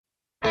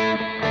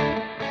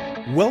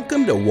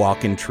Welcome to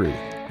Walk in Truth.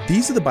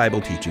 These are the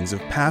Bible teachings of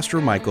Pastor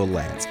Michael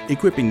Lance,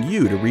 equipping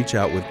you to reach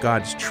out with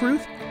God's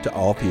truth to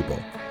all people.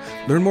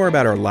 Learn more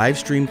about our live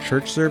stream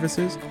church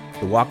services,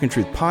 the Walk in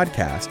Truth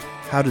podcast,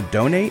 how to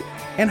donate,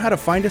 and how to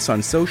find us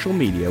on social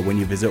media when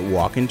you visit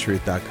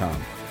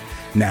walkintruth.com.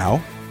 Now,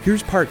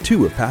 here's part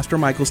 2 of Pastor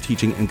Michael's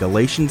teaching in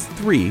Galatians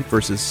 3,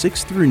 verses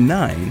 6 through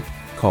 9,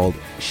 called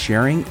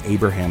Sharing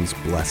Abraham's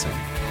Blessing.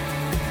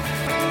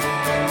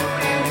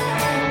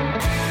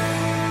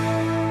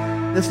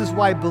 This is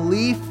why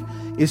belief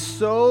is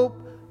so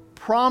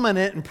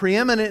prominent and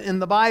preeminent in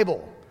the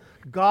Bible.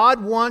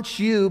 God wants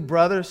you,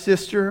 brother,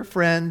 sister,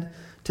 friend,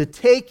 to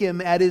take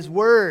Him at His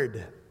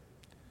word.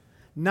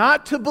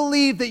 Not to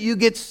believe that you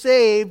get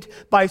saved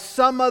by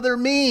some other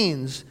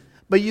means,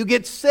 but you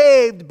get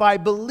saved by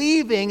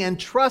believing and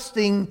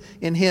trusting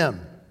in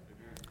Him.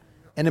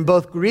 And in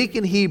both Greek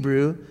and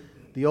Hebrew,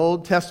 the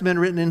Old Testament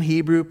written in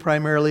Hebrew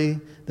primarily,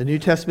 the New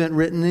Testament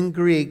written in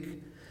Greek,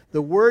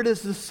 the word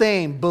is the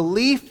same.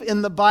 Belief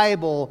in the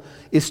Bible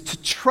is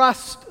to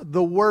trust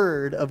the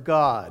Word of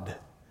God.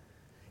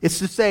 It's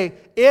to say,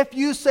 if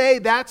you say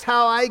that's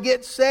how I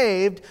get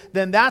saved,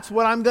 then that's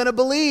what I'm going to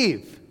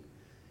believe.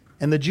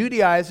 And the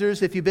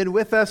Judaizers, if you've been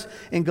with us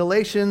in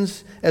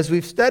Galatians as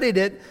we've studied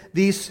it,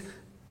 these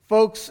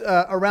folks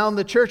around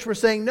the church were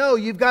saying, no,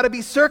 you've got to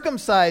be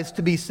circumcised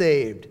to be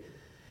saved.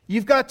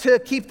 You've got to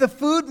keep the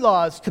food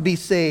laws to be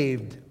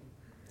saved.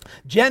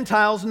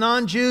 Gentiles,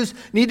 non-Jews,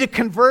 need to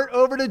convert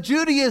over to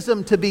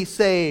Judaism to be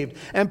saved.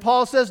 And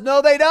Paul says,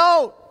 no, they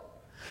don't.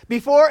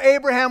 Before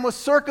Abraham was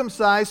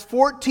circumcised,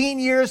 14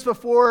 years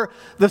before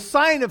the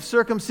sign of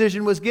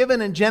circumcision was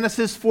given in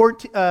Genesis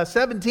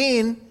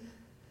 17,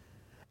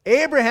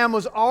 Abraham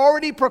was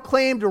already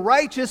proclaimed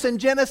righteous in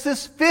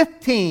Genesis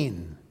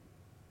 15.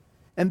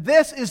 And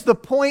this is the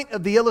point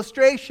of the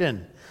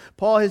illustration.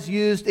 Paul has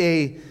used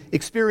an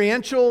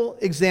experiential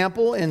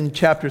example in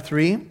chapter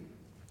 3.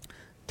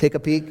 Take a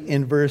peek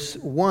in verse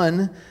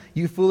 1.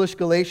 You foolish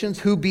Galatians,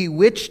 who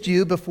bewitched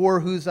you,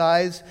 before whose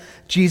eyes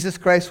Jesus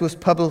Christ was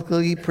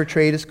publicly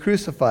portrayed as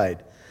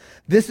crucified?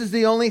 This is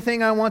the only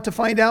thing I want to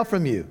find out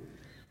from you.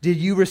 Did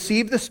you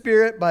receive the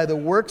Spirit by the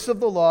works of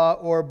the law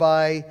or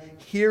by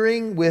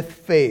hearing with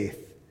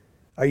faith?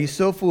 Are you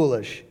so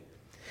foolish?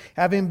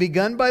 Having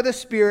begun by the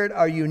Spirit,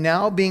 are you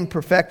now being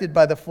perfected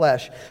by the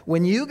flesh?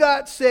 When you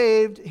got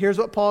saved, here's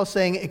what Paul is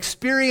saying,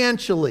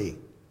 experientially,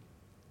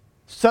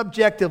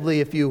 subjectively,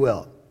 if you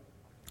will.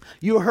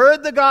 You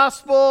heard the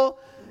gospel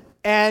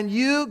and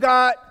you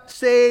got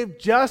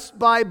saved just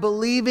by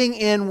believing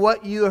in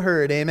what you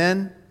heard.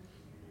 Amen?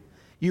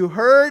 You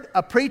heard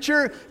a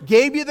preacher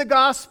gave you the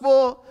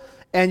gospel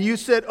and you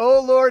said,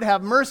 oh Lord,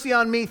 have mercy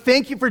on me.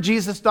 Thank you for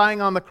Jesus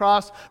dying on the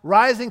cross,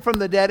 rising from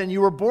the dead, and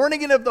you were born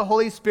again of the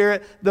Holy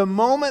Spirit the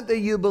moment that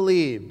you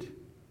believed.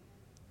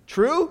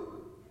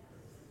 True?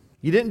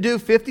 You didn't do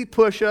 50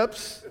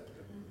 push-ups.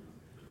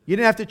 You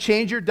didn't have to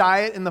change your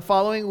diet in the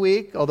following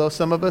week, although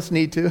some of us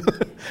need to,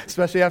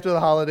 especially after the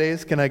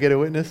holidays. Can I get a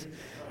witness?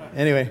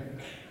 Anyway,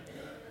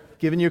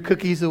 giving your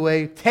cookies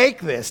away.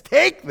 Take this,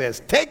 take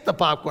the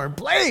popcorn,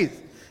 please.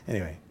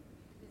 Anyway.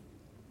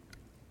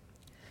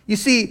 You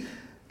see,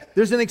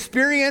 there's an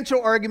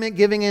experiential argument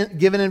given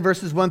in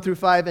verses 1 through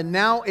 5, and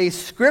now a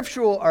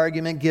scriptural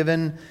argument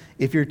given,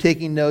 if you're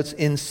taking notes,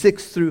 in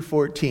 6 through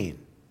 14.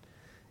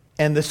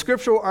 And the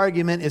scriptural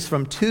argument is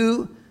from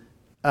two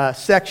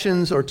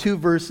sections or 2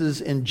 verses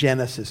in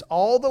Genesis,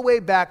 all the way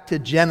back to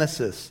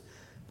Genesis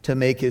to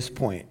make his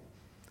point.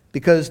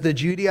 Because the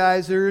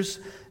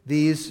Judaizers,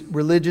 these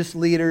religious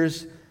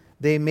leaders,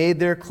 they made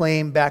their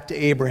claim back to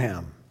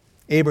Abraham.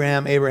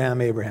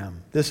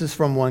 Abraham. This is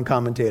from one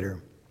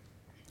commentator.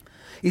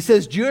 He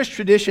says, Jewish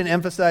tradition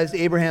emphasized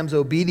Abraham's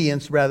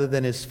obedience rather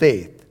than his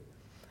faith.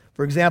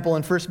 For example,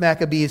 in 1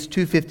 Maccabees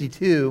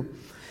 2:52,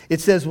 it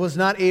says, was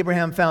not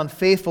Abraham found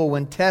faithful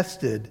when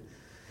tested,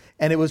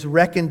 and it was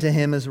reckoned to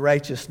him as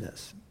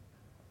righteousness.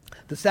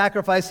 The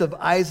sacrifice of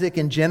Isaac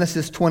in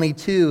Genesis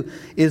 22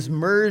 is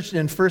merged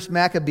in 1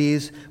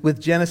 Maccabees with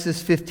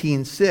Genesis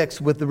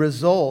 15:6, with the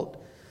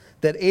result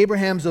that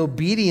Abraham's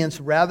obedience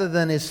rather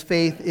than his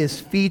faith is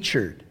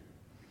featured.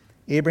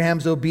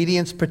 Abraham's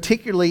obedience,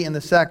 particularly in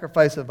the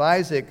sacrifice of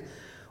Isaac,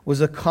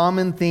 was a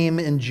common theme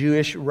in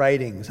Jewish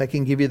writings. I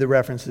can give you the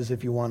references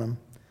if you want them.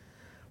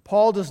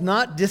 Paul does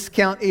not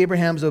discount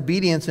Abraham's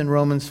obedience in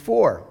Romans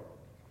 4.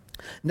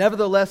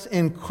 Nevertheless,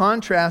 in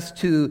contrast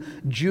to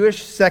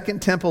Jewish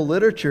Second Temple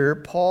literature,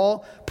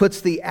 Paul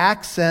puts the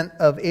accent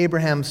of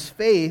Abraham's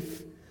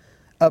faith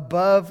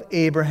above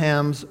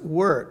Abraham's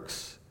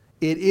works.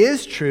 It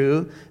is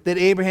true that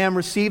Abraham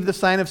received the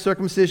sign of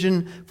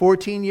circumcision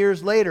 14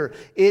 years later.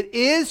 It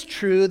is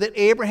true that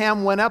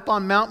Abraham went up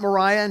on Mount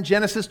Moriah in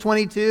Genesis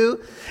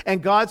 22,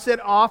 and God said,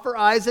 offer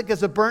Isaac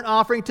as a burnt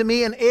offering to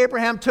me, and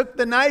Abraham took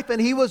the knife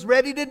and he was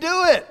ready to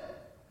do it.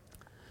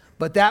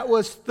 But that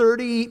was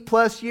 30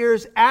 plus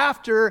years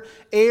after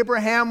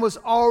Abraham was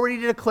already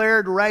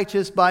declared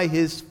righteous by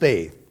his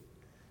faith.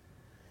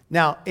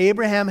 Now,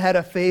 Abraham had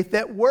a faith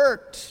that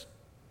worked.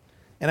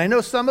 And I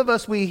know some of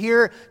us, we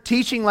hear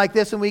teaching like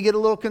this and we get a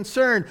little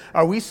concerned.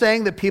 Are we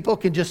saying that people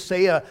can just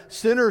say a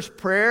sinner's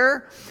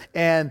prayer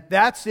and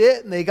that's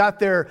it? And they got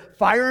their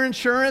fire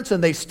insurance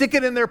and they stick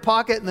it in their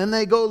pocket and then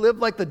they go live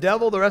like the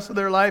devil the rest of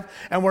their life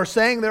and we're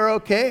saying they're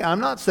okay? I'm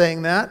not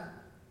saying that.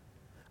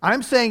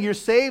 I'm saying you're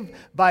saved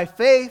by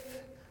faith.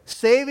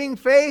 Saving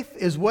faith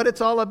is what it's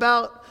all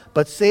about.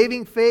 But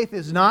saving faith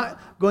is not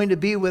going to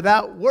be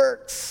without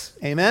works.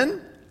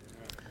 Amen?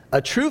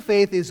 A true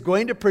faith is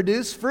going to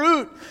produce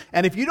fruit.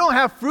 And if you don't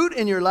have fruit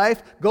in your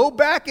life, go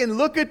back and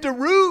look at the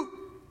root.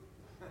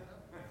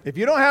 If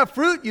you don't have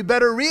fruit, you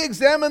better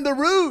re-examine the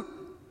root.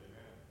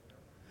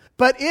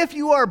 But if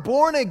you are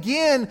born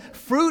again,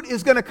 fruit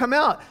is going to come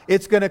out.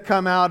 It's going to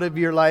come out of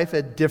your life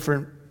at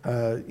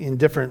in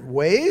different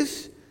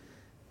ways.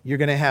 You're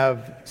going to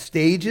have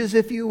stages,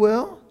 if you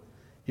will.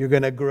 You're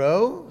going to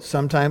grow.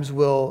 Sometimes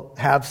we'll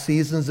have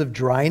seasons of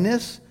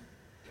dryness.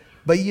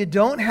 But you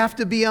don't have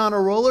to be on a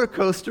roller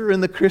coaster in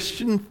the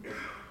Christian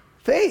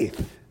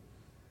faith.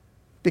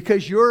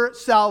 Because your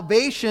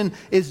salvation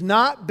is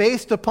not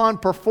based upon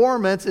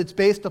performance. It's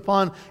based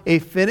upon a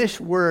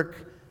finished work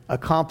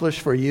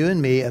accomplished for you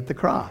and me at the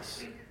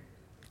cross.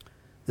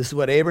 This is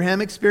what Abraham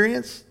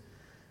experienced.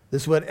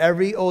 This is what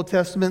every Old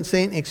Testament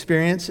saint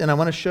experienced. And I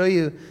want to show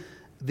you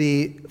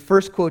the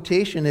first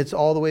quotation. It's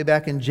all the way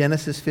back in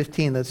Genesis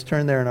 15. Let's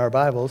turn there in our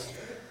Bibles.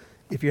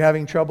 If you're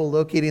having trouble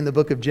locating the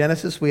book of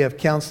Genesis, we have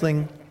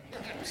counseling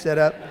set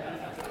up.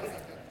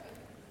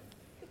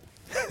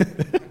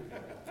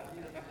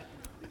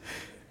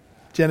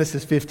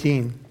 Genesis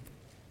 15.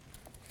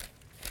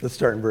 Let's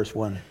start in verse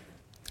 1.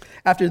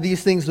 After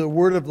these things, the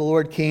word of the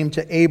Lord came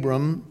to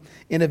Abram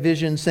in a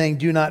vision, saying,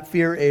 "Do not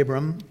fear,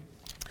 Abram."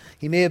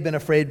 He may have been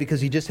afraid because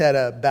he just had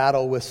a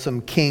battle with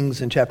some kings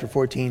in chapter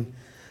 14.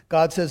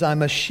 God says,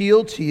 "I'm a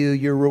shield to you.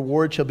 Your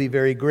reward shall be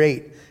very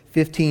great."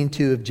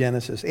 15:2 of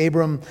Genesis.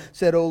 Abram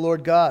said, "O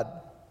Lord God,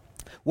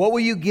 what will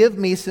you give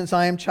me since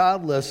I am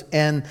childless,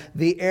 and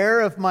the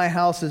heir of my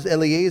house is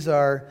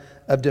Eliezer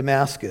of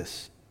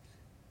Damascus?"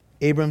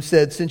 Abram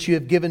said, "Since you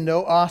have given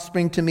no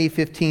offspring to me,"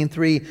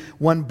 15:3,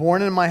 "one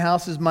born in my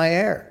house is my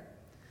heir."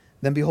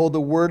 Then behold,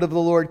 the word of the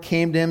Lord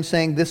came to him,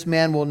 saying, "This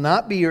man will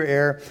not be your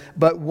heir,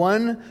 but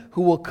one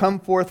who will come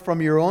forth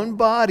from your own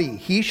body,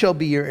 he shall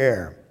be your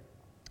heir."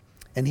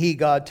 And he,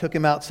 God, took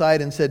him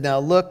outside and said, "Now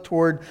look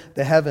toward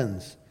the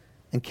heavens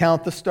and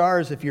count the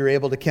stars if you're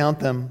able to count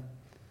them."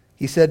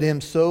 He said to him,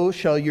 "So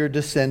shall your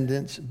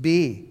descendants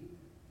be."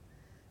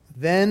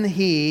 Then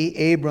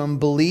he, Abram,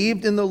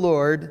 believed in the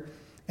Lord,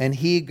 and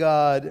he,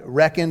 God,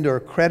 reckoned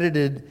or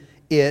credited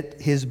it,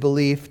 his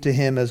belief, to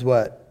him as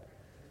what?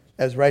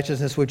 As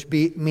righteousness, which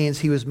means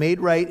he was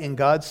made right in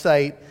God's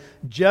sight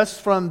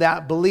just from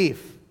that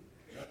belief.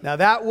 Now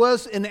that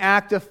was an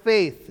act of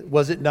faith,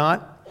 was it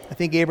not? I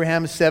think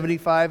Abraham is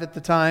 75 at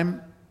the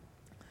time.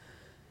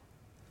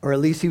 Or at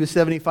least he was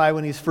 75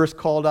 when he's first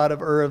called out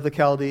of Ur of the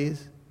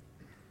Chaldees.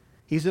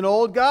 He's an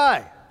old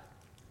guy.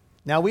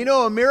 Now we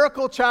know a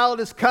miracle child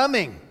is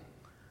coming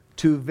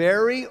to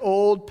very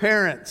old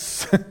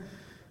parents.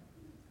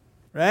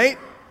 Right?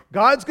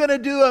 God's going to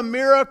do a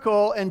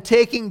miracle and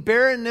taking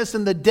barrenness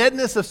and the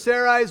deadness of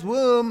Sarai's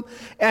womb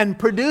and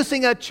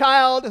producing a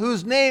child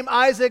whose name,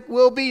 Isaac,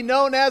 will be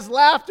known as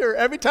laughter.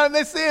 Every time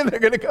they see him, they're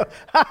going to go,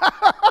 "Can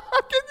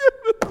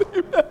you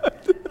believe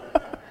that?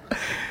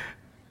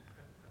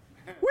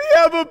 We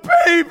have a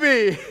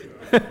baby."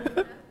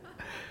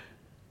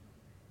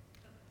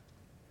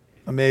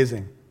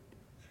 Amazing.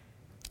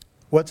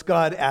 What's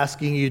God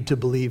asking you to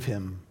believe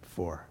him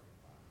for?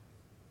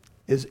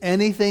 Is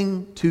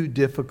anything too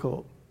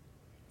difficult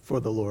for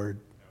the Lord?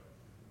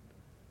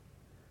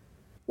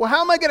 Well,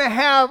 how am I going to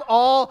have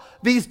all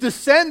these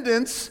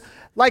descendants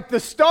like the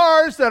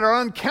stars that are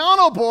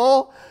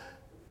uncountable,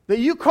 that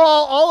you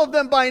call all of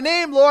them by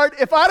name, Lord,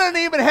 if I don't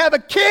even have a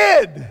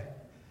kid?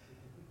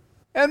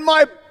 And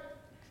my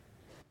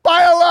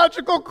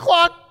biological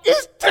clock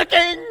is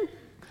ticking,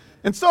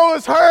 and so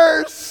is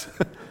hers.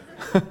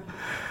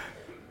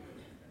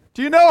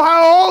 Do you know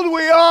how old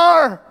we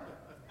are?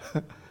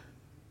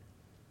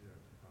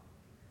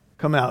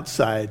 Come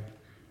outside.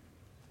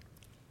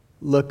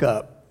 Look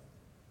up.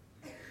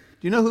 Do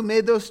you know who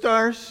made those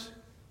stars?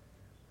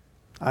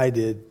 I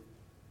did.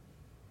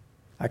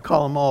 I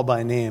call them all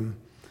by name.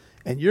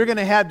 And you're going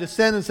to have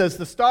descendants as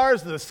the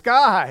stars of the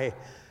sky,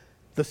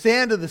 the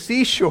sand of the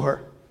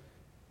seashore.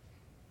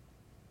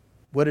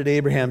 What did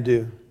Abraham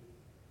do?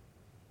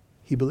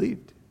 He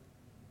believed.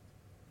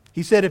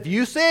 He said, "If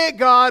you say it,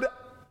 God,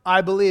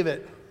 I believe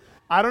it.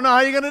 I don't know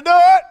how you're going to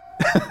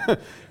do it."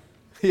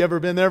 You ever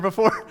been there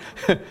before?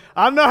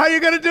 "I don't know how you're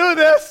going to do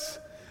this.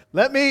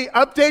 Let me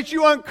update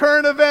you on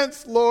current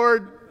events,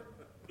 Lord.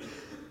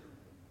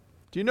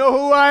 Do you know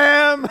who I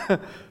am?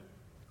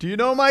 Do you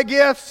know my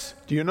gifts?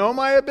 Do you know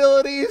my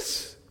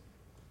abilities?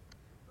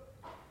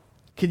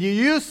 Can you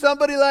use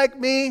somebody like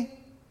me?"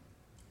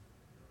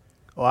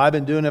 "Oh, I've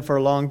been doing it for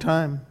a long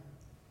time,"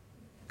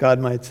 God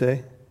might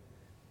say.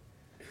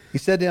 He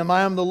said to him,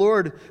 "I am the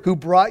Lord who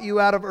brought you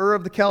out of Ur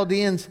of the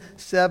Chaldeans,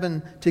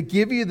 7, to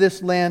give you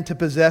this land to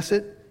possess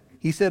it."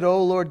 He said,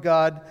 "O Lord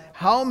God,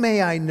 how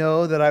may I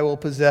know that I will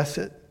possess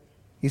it?"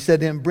 He said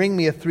to him, "Bring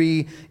me a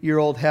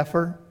 3-year-old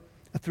heifer,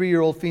 a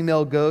 3-year-old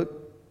female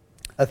goat,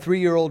 a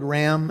 3-year-old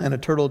ram, and a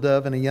turtle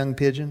dove, and a young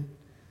pigeon."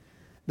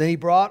 Then he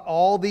brought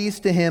all these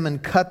to him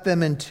and cut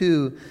them in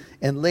two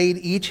and laid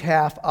each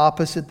half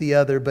opposite the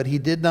other, but he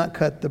did not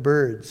cut the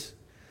birds.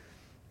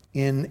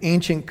 In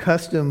ancient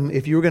custom,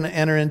 if you were going to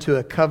enter into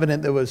a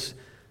covenant that was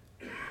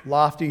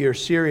lofty or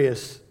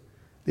serious,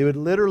 they would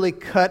literally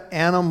cut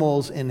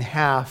animals in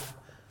half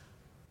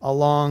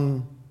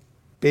along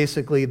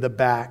basically the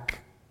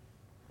back.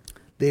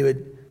 They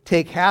would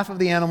take half of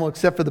the animal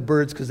except for the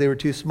birds because they were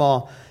too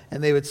small,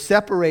 and they would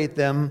separate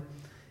them,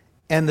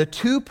 and the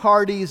two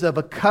parties of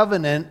a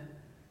covenant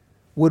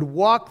would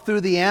walk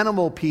through the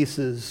animal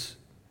pieces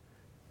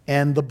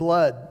and the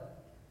blood.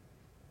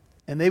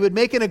 And they would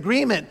make an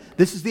agreement.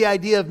 This is the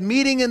idea of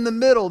meeting in the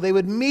middle. They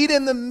would meet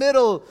in the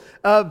middle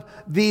of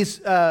these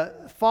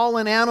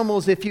fallen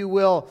animals, if you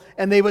will,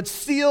 and they would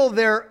seal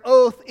their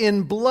oath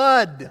in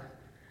blood.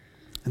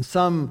 And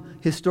some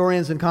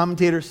historians and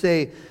commentators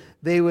say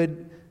they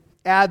would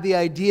add the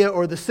idea,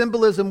 or the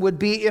symbolism would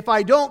be, if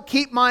I don't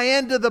keep my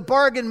end of the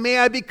bargain, may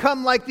I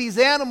become like these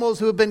animals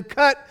who have been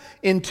cut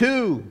in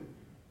two.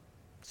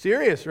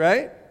 Serious,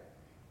 right?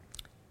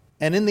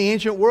 And in the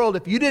ancient world,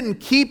 if you didn't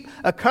keep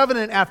a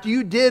covenant after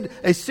you did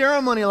a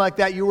ceremony like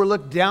that, you were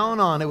looked down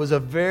on. It was a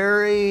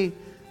very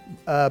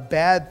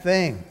bad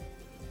thing.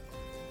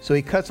 So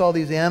he cuts all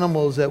these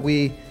animals that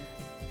we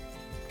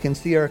can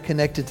see are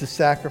connected to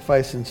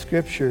sacrifice in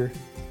Scripture.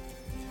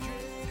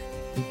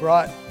 He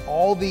brought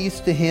all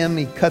these to him.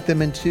 He cut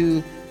them in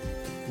two,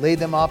 laid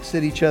them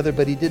opposite each other,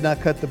 but he did not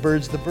cut the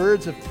birds. The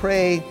birds of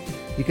prey,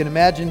 you can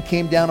imagine,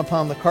 came down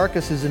upon the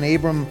carcasses, and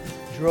Abram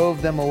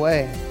drove them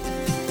away.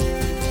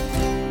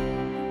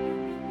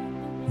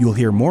 You'll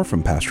hear more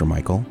from Pastor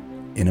Michael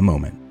in a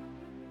moment.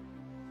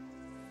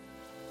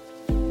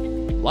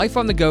 Life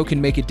on the go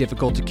can make it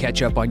difficult to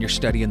catch up on your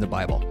study in the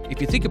Bible. If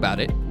you think about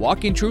it,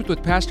 Walk in Truth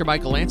with Pastor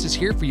Michael Lance is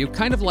here for you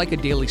kind of like a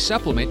daily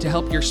supplement to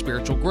help your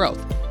spiritual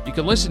growth. You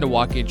can listen to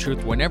Walk in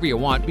Truth whenever you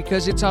want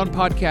because it's on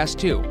podcast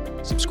too.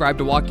 Subscribe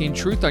to Walk in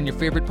Truth on your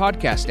favorite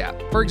podcast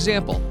app. For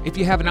example, if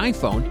you have an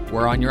iPhone,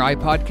 we're on your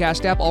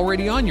iPodcast app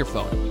already on your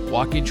phone.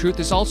 Walk in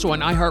Truth is also on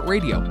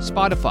iHeartRadio,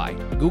 Spotify,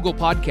 Google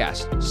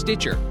Podcasts,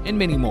 Stitcher, and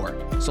many more.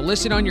 So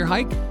listen on your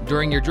hike,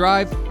 during your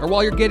drive, or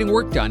while you're getting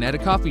work done at a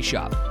coffee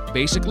shop.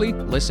 Basically,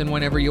 listen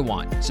whenever you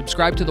want.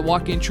 Subscribe to the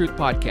Walk in Truth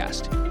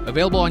podcast,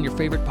 available on your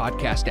favorite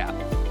podcast app.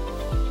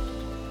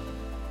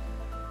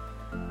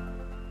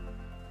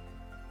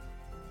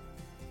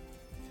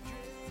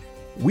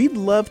 We'd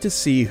love to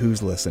see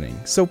who's listening,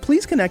 so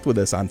please connect with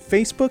us on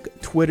Facebook,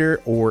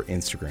 Twitter, or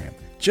Instagram.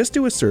 Just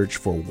do a search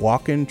for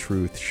Walk in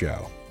Truth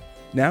Show.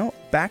 Now,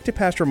 back to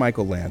Pastor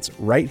Michael Lance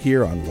right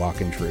here on Walk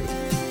in Truth.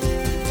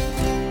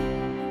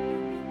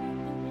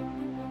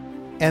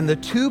 And the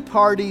two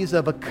parties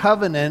of a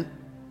covenant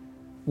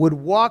would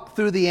walk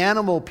through the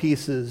animal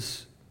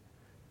pieces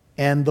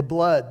and the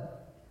blood.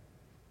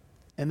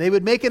 And they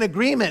would make an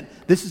agreement.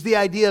 This is the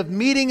idea of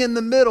meeting in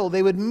the middle.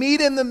 They would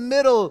meet in the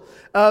middle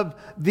of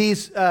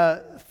these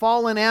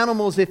fallen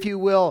animals, if you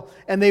will,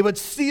 and they would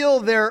seal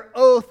their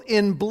oath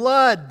in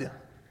blood.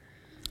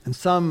 And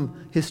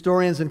some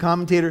historians and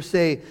commentators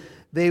say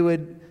they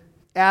would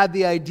add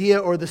the idea,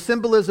 or the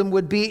symbolism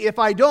would be, if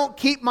I don't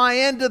keep my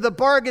end of the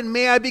bargain,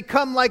 may I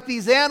become like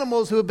these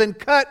animals who have been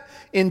cut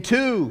in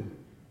two.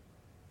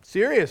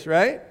 Serious,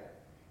 right?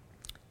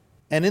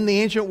 And in the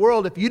ancient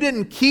world, if you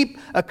didn't keep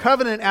a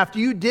covenant after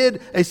you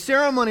did a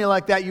ceremony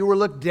like that, you were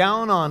looked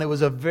down on. It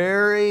was a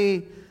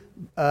very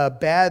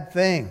bad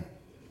thing.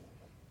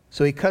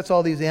 So he cuts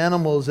all these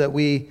animals that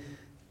we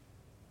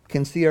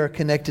can see are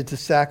connected to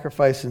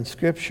sacrifice in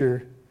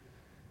Scripture.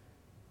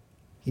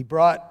 He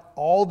brought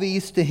all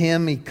these to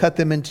him. He cut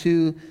them in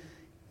two,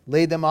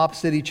 laid them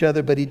opposite each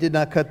other, but he did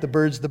not cut the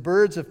birds. The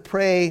birds of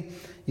prey,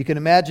 you can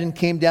imagine,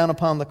 came down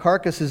upon the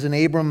carcasses, and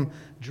Abram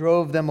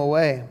drove them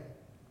away.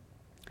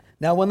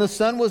 Now when the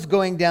sun was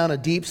going down, a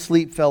deep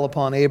sleep fell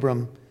upon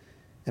Abram,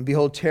 and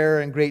behold, terror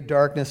and great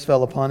darkness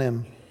fell upon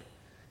him.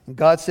 And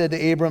God said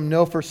to Abram,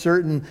 know for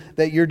certain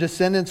that your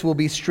descendants will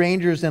be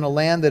strangers in a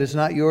land that is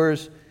not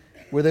yours,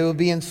 where they will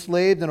be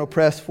enslaved and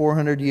oppressed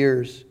 400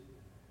 years.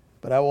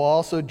 But I will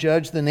also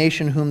judge the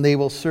nation whom they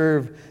will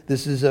serve.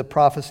 This is a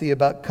prophecy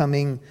about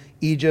coming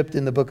Egypt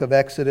in the book of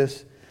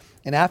Exodus.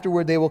 And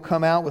afterward they will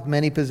come out with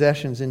many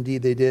possessions.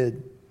 Indeed they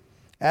did.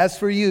 As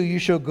for you, you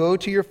shall go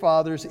to your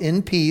fathers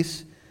in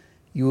peace.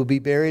 You will be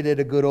buried at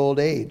a good old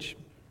age.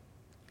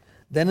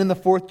 Then in the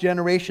fourth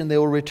generation they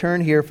will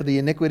return here, for the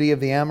iniquity of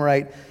the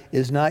Amorite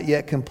is not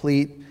yet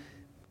complete.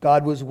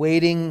 God was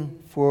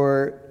waiting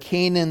for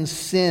Canaan's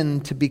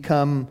sin to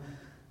become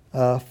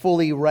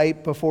fully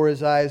ripe before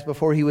his eyes,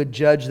 before he would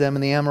judge them.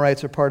 And the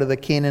Amorites are part of the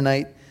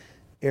Canaanite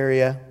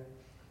area.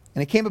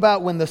 And it came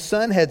about when the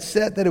sun had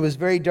set that it was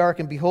very dark,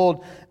 and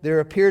behold, there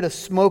appeared a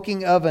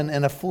smoking oven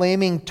and a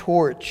flaming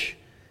torch,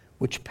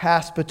 which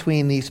passed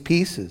between these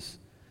pieces.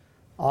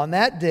 On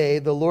that day,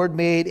 the Lord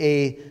made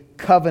a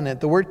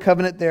covenant. The word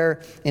covenant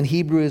there in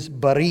Hebrew is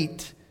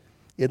barit.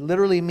 It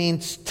literally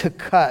means to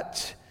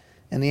cut.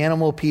 And the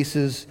animal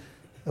pieces,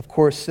 of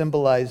course,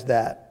 symbolize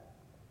that.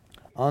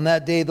 On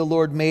that day, the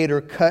Lord made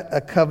or cut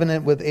a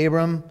covenant with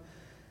Abram,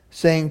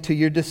 saying, to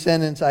your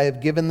descendants, I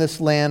have given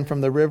this land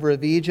from the river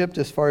of Egypt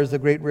as far as the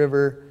great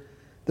river,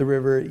 the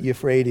river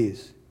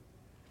Euphrates.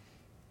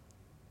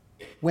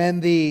 When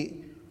the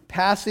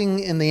passing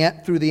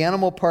through the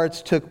animal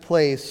parts took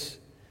place,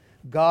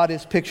 God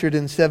is pictured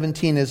in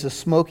 17 as a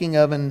smoking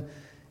oven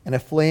and a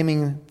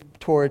flaming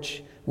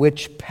torch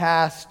which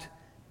passed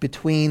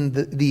between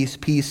these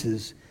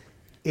pieces.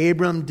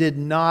 Abram did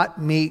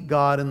not meet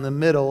God in the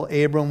middle.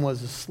 Abram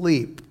was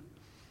asleep.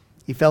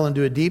 He fell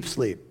into a deep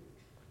sleep.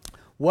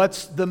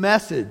 What's the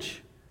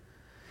message?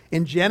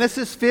 In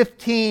Genesis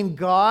 15,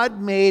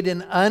 God made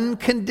an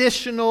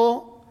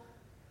unconditional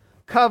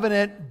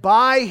covenant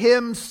by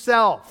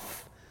himself.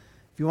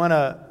 If you want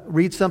to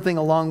read something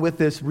along with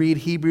this, read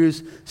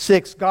Hebrews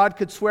 6. God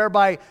could swear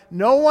by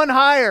no one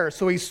higher,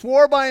 so he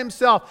swore by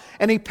himself.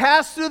 And he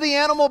passed through the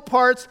animal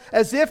parts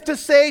as if to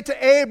say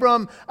to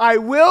Abram, I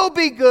will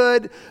be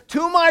good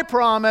to my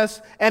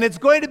promise, and it's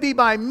going to be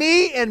by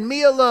me and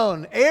me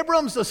alone.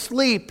 Abram's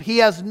asleep. He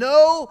has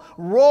no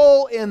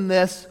role in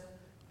this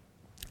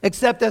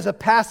except as a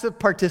passive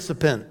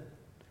participant.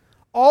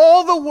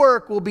 All the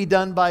work will be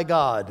done by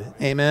God.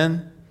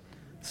 Amen?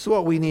 That's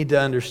what we need to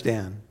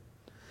understand.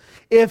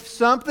 If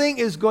something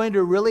is going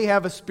to really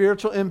have a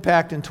spiritual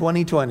impact in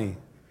 2020,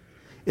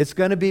 it's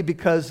going to be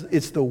because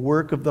it's the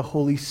work of the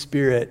Holy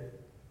Spirit.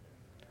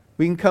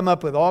 We can come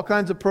up with all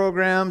kinds of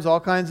programs, all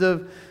kinds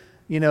of,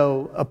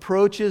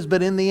 approaches,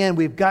 but in the end,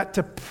 we've got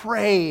to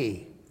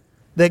pray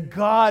that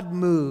God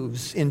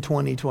moves in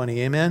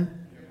 2020.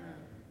 Amen?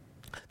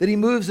 That he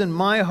moves in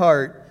my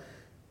heart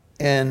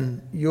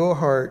and your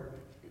heart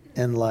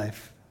and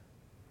life.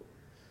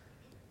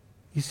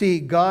 You see,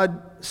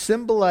 God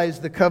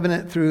symbolized the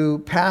covenant through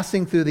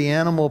passing through the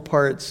animal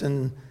parts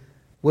and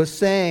was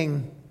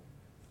saying,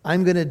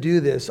 I'm going to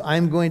do this.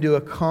 I'm going to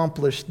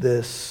accomplish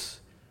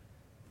this.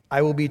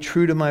 I will be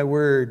true to my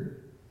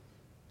word.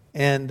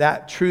 And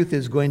that truth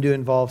is going to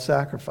involve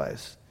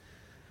sacrifice.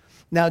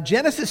 Now,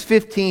 Genesis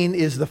 15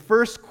 is the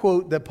first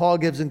quote that Paul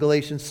gives in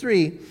Galatians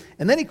 3,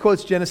 and then he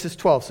quotes Genesis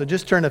 12. So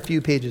just turn a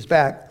few pages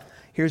back.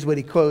 Here's what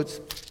he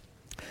quotes.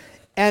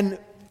 And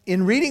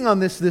in reading on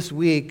this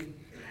week,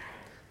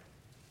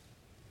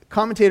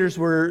 commentators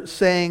were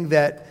saying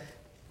that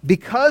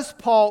because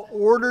Paul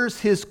orders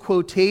his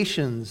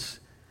quotations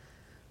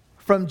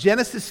from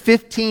Genesis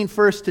 15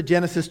 first to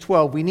Genesis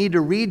 12, we need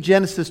to read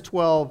Genesis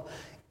 12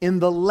 in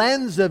the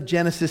lens of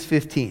Genesis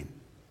 15.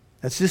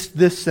 That's just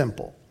this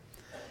simple.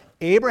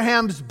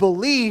 Abraham's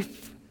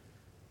belief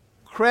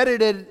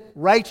credited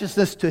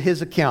righteousness to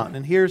his account.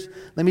 And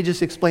let me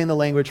just explain the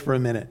language for a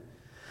minute.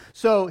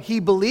 So he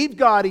believed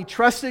God, he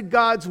trusted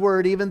God's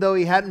word, even though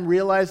he hadn't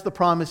realized the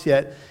promise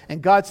yet.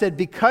 And God said,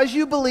 because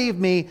you believe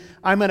me,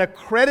 I'm going to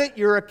credit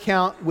your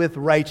account with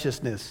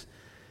righteousness.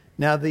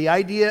 Now, the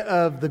idea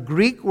of the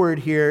Greek word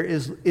here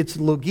it's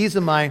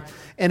logizomai,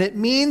 and it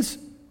means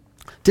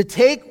to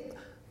take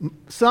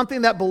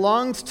something that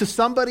belongs to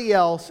somebody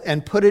else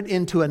and put it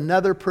into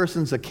another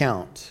person's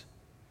account.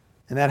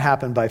 And that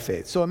happened by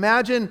faith. So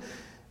imagine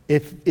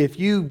if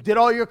you did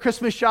all your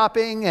Christmas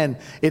shopping and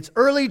it's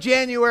early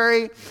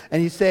January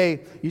and you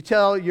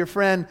tell your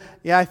friend,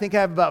 yeah, I think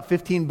I have about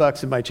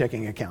 $15 in my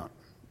checking account.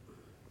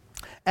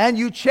 And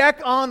you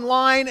check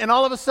online and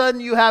all of a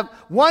sudden you have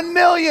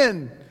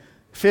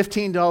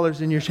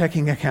 $1,015 in your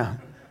checking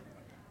account.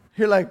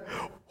 You're like,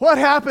 what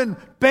happened?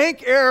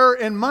 Bank error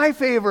in my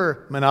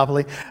favor,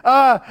 Monopoly.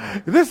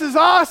 This is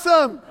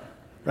awesome,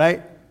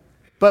 right?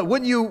 But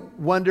wouldn't you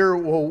wonder,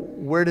 well,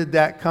 where did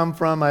that come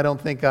from? I don't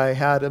think I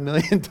had $1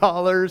 million.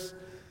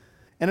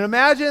 And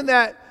imagine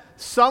that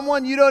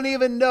someone you don't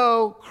even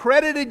know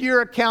credited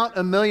your account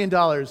 $1 million.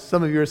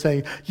 Some of you are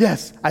saying,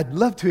 yes, I'd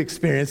love to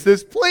experience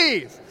this.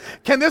 Please,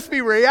 can this be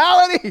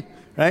reality?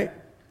 Right?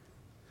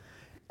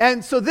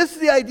 And so this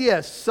is the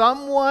idea.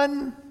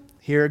 Someone,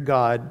 here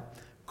God,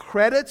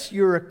 credits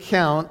your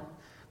account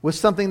with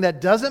something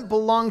that doesn't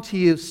belong to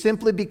you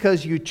simply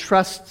because you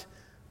trust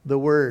the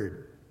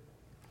word.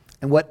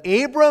 And what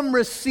Abram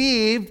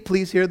received,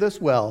 please hear this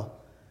well,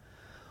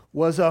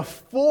 was a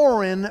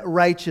foreign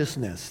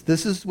righteousness.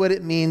 This is what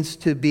it means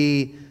to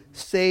be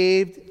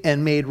saved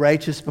and made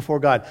righteous before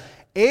God.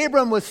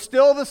 Abram was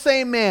still the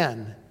same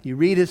man. You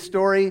read his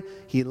story,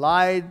 he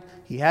lied,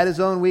 he had his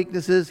own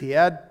weaknesses, he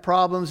had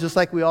problems just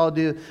like we all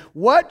do.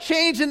 What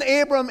changed in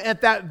Abram at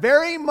that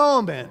very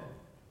moment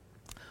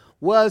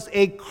was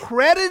a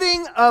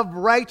crediting of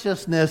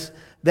righteousness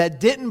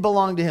that didn't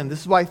belong to him. This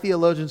is why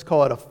theologians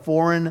call it a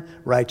foreign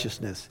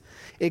righteousness.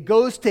 It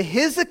goes to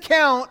his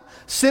account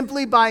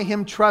simply by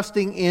him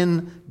trusting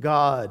in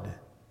God.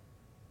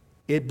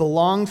 It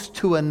belongs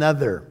to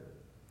another.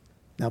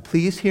 Now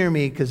please hear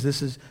me, because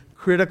this is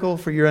critical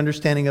for your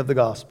understanding of the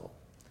gospel.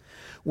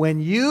 When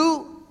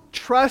you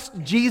trust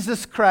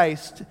Jesus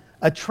Christ,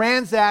 a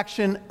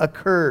transaction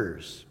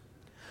occurs.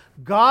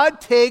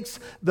 God takes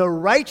the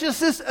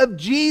righteousness of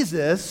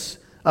Jesus,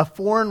 a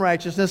foreign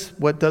righteousness,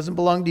 what doesn't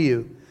belong to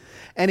you,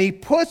 and he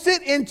puts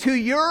it into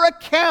your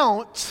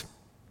account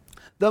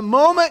the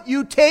moment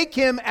you take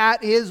him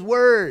at his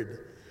word.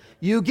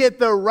 You get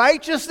the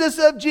righteousness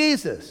of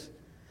Jesus.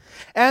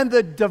 And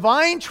the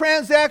divine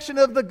transaction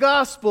of the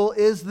gospel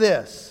is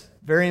this,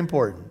 very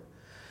important.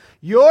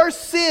 Your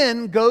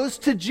sin goes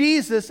to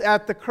Jesus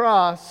at the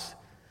cross,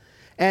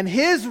 and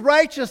his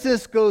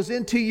righteousness goes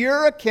into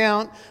your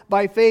account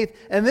by faith.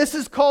 And this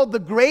is called the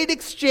great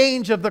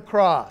exchange of the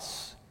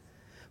cross.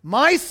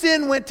 My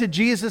sin went to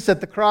Jesus at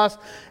the cross.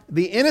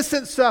 The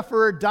innocent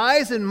sufferer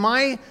dies in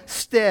my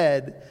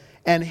stead.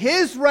 And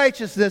his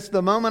righteousness,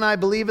 the moment I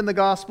believe in the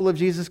gospel of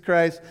Jesus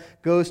Christ,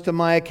 goes to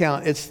my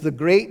account. It's the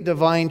great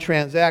divine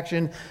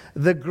transaction,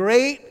 the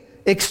great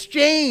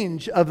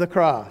exchange of the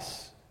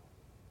cross.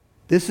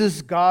 This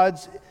is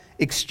God's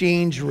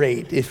exchange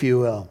rate, if you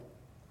will.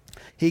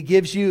 He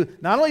gives you,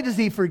 not only does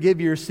he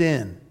forgive your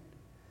sin,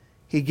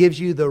 he gives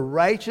you the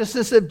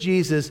righteousness of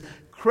Jesus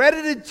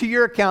credited to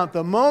your account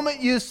the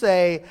moment you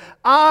say,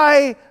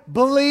 I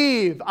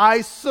believe,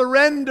 I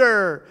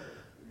surrender,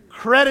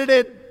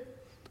 credited,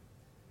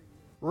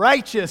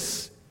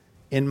 righteous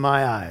in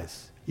my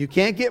eyes. You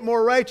can't get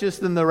more righteous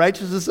than the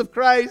righteousness of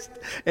Christ.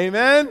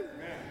 Amen? Amen.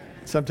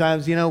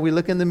 Sometimes, we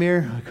look in the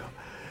mirror and go,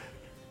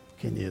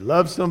 can you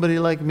love somebody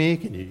like me?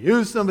 Can you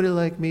use somebody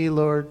like me,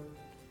 Lord?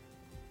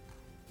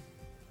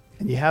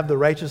 And you have the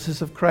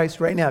righteousness of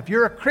Christ right now. If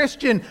you're a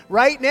Christian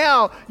right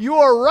now, you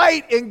are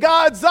right in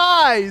God's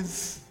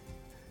eyes.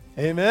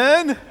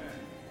 Amen?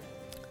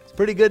 It's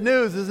pretty good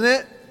news, isn't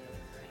it?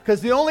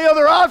 Because the only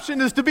other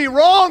option is to be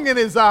wrong in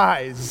his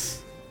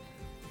eyes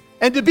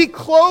and to be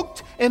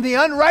cloaked in the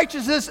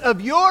unrighteousness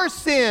of your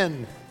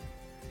sin.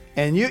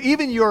 And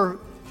even your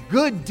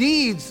good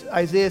deeds,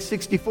 Isaiah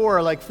 64,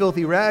 are like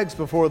filthy rags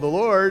before the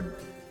Lord.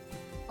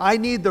 I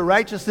need the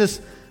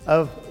righteousness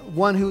of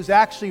one who's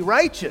actually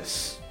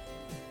righteous.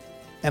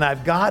 And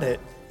I've got it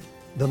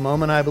the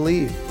moment I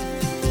believe.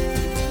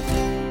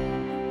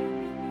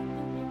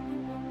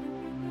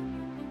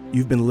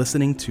 You've been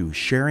listening to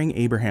Sharing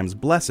Abraham's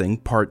Blessing,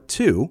 Part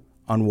 2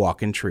 on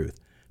Walk in Truth.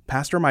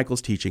 Pastor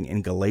Michael's teaching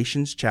in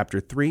Galatians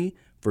chapter 3,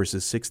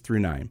 verses 6 through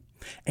 9.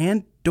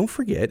 And don't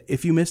forget,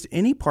 if you missed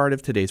any part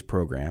of today's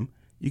program,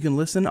 you can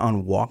listen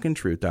on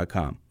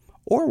walkintruth.com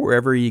or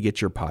wherever you get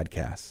your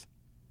podcasts.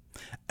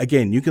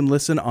 Again, you can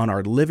listen on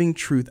our Living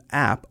Truth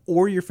app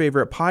or your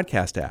favorite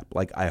podcast app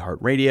like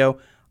iHeartRadio,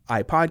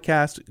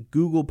 iPodcast,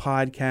 Google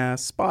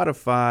Podcasts,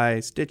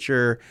 Spotify,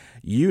 Stitcher,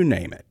 you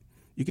name it.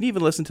 You can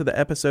even listen to the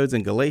episodes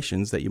in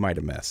Galatians that you might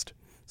have missed.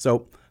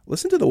 So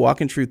listen to the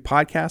Walk in Truth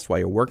podcast while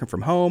you're working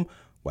from home,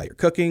 while you're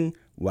cooking,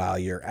 while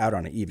you're out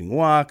on an evening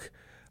walk.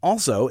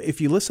 Also,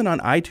 if you listen on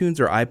iTunes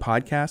or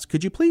iPodcast,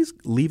 could you please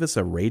leave us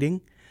a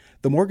rating?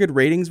 The more good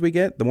ratings we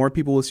get, the more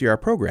people will see our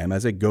program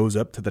as it goes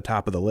up to the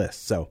top of the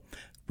list. So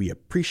we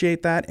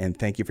appreciate that, and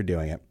thank you for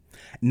doing it.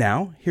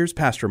 Now, here's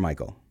Pastor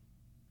Michael.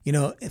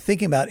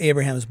 Thinking about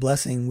Abraham's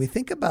blessing, we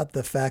think about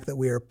the fact that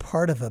we are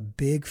part of a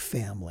big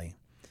family.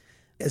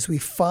 As we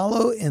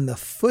follow in the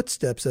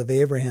footsteps of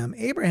Abraham,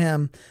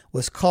 Abraham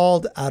was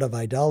called out of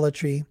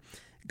idolatry.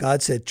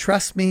 God said,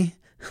 trust me,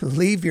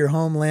 leave your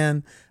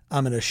homeland.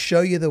 I'm going to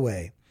show you the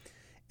way.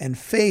 And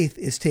faith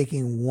is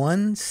taking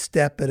one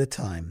step at a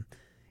time.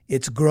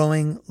 It's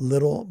growing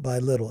little by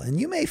little. And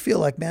you may feel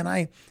like, man,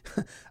 I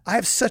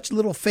have such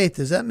little faith.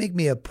 Does that make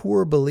me a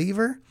poor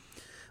believer?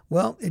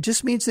 Well, it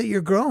just means that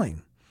you're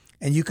growing.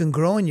 And you can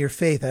grow in your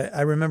faith.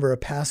 I remember a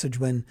passage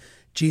when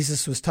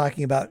Jesus was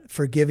talking about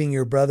forgiving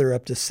your brother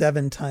up to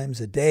 7 times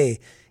a day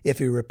if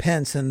he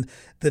repents. And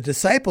the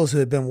disciples who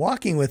had been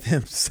walking with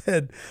him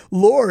said,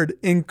 Lord,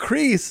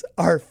 increase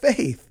our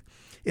faith.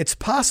 It's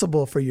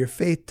possible for your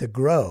faith to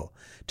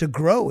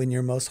grow in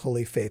your most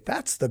holy faith.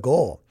 That's the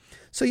goal.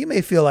 So you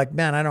may feel like,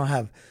 man, I don't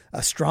have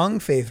a strong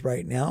faith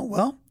right now.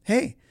 Well,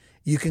 hey,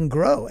 you can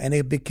grow and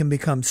it can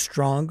become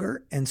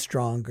stronger and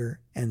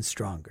stronger and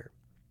stronger.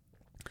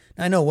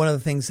 Now, I know one of the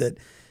things that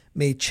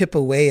may chip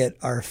away at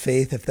our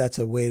faith, if that's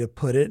a way to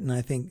put it, and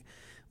I think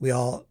we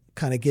all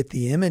kind of get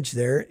the image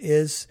there,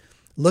 is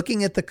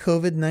looking at the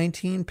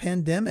COVID-19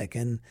 pandemic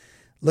and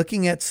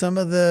looking at some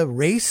of the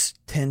race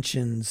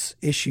tensions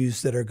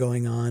issues that are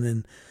going on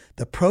and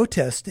the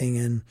protesting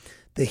and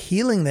the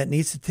healing that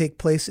needs to take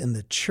place in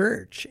the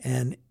church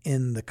and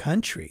in the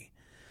country.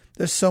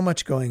 There's so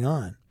much going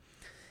on.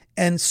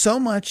 And so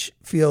much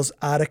feels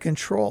out of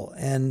control.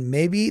 And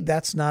maybe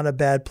that's not a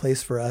bad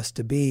place for us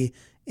to be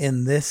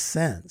in this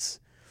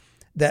sense.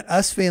 That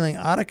us feeling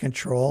out of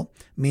control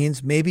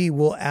means maybe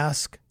we'll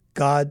ask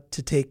God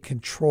to take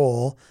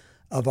control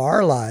of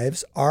our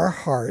lives, our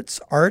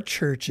hearts, our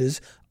churches,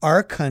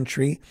 our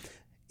country.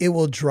 It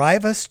will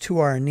drive us to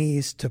our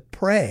knees to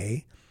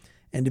pray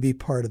and to be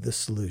part of the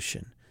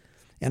solution.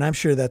 And I'm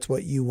sure that's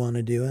what you want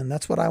to do, and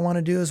that's what I want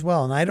to do as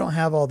well. And I don't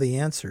have all the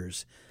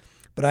answers,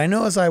 but I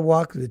know as I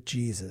walk with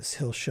Jesus,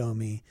 he'll show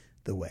me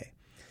the way.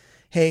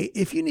 Hey,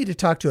 if you need to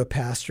talk to a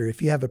pastor,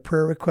 if you have a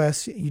prayer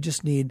request, you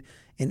just need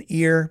an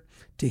ear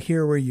to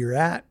hear where you're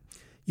at,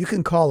 You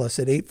can call us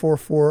at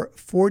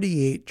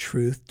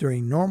 844-48-TRUTH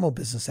during normal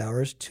business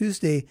hours,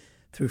 Tuesday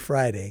through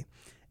Friday,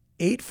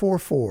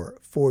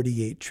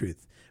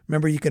 844-48-TRUTH.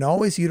 Remember, you can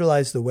always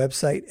utilize the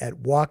website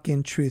at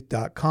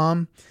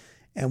walkintruth.com,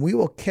 and we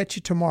will catch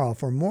you tomorrow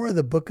for more of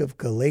the book of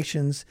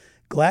Galatians.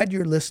 Glad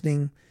you're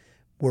listening.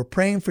 We're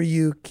praying for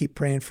you. Keep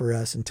praying for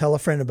us, and tell a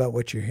friend about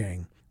what you're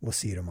hearing. We'll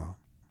see you tomorrow.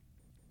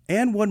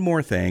 And one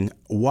more thing,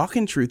 Walk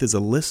in Truth is a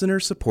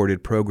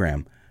listener-supported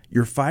program.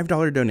 Your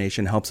 $5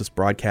 donation helps us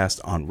broadcast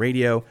on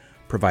radio,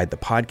 provide the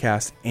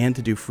podcast, and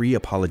to do free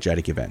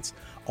apologetic events,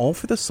 all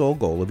for the sole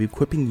goal of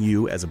equipping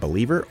you as a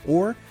believer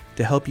or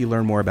to help you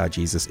learn more about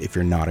Jesus if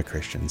you're not a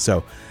Christian.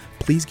 So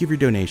please give your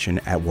donation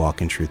at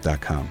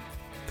walkintruth.com.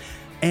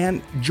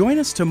 And join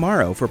us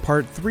tomorrow for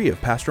part 3 of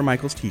Pastor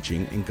Michael's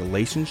teaching in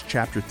Galatians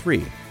chapter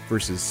 3,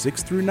 verses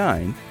 6 through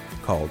 9,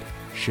 called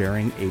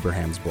Sharing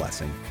Abraham's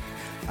Blessing.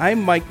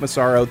 I'm Mike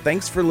Massaro.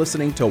 Thanks for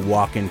listening to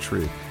Walk in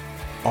Truth.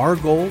 Our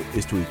goal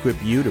is to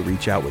equip you to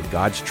reach out with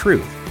God's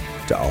truth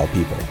to all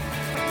people.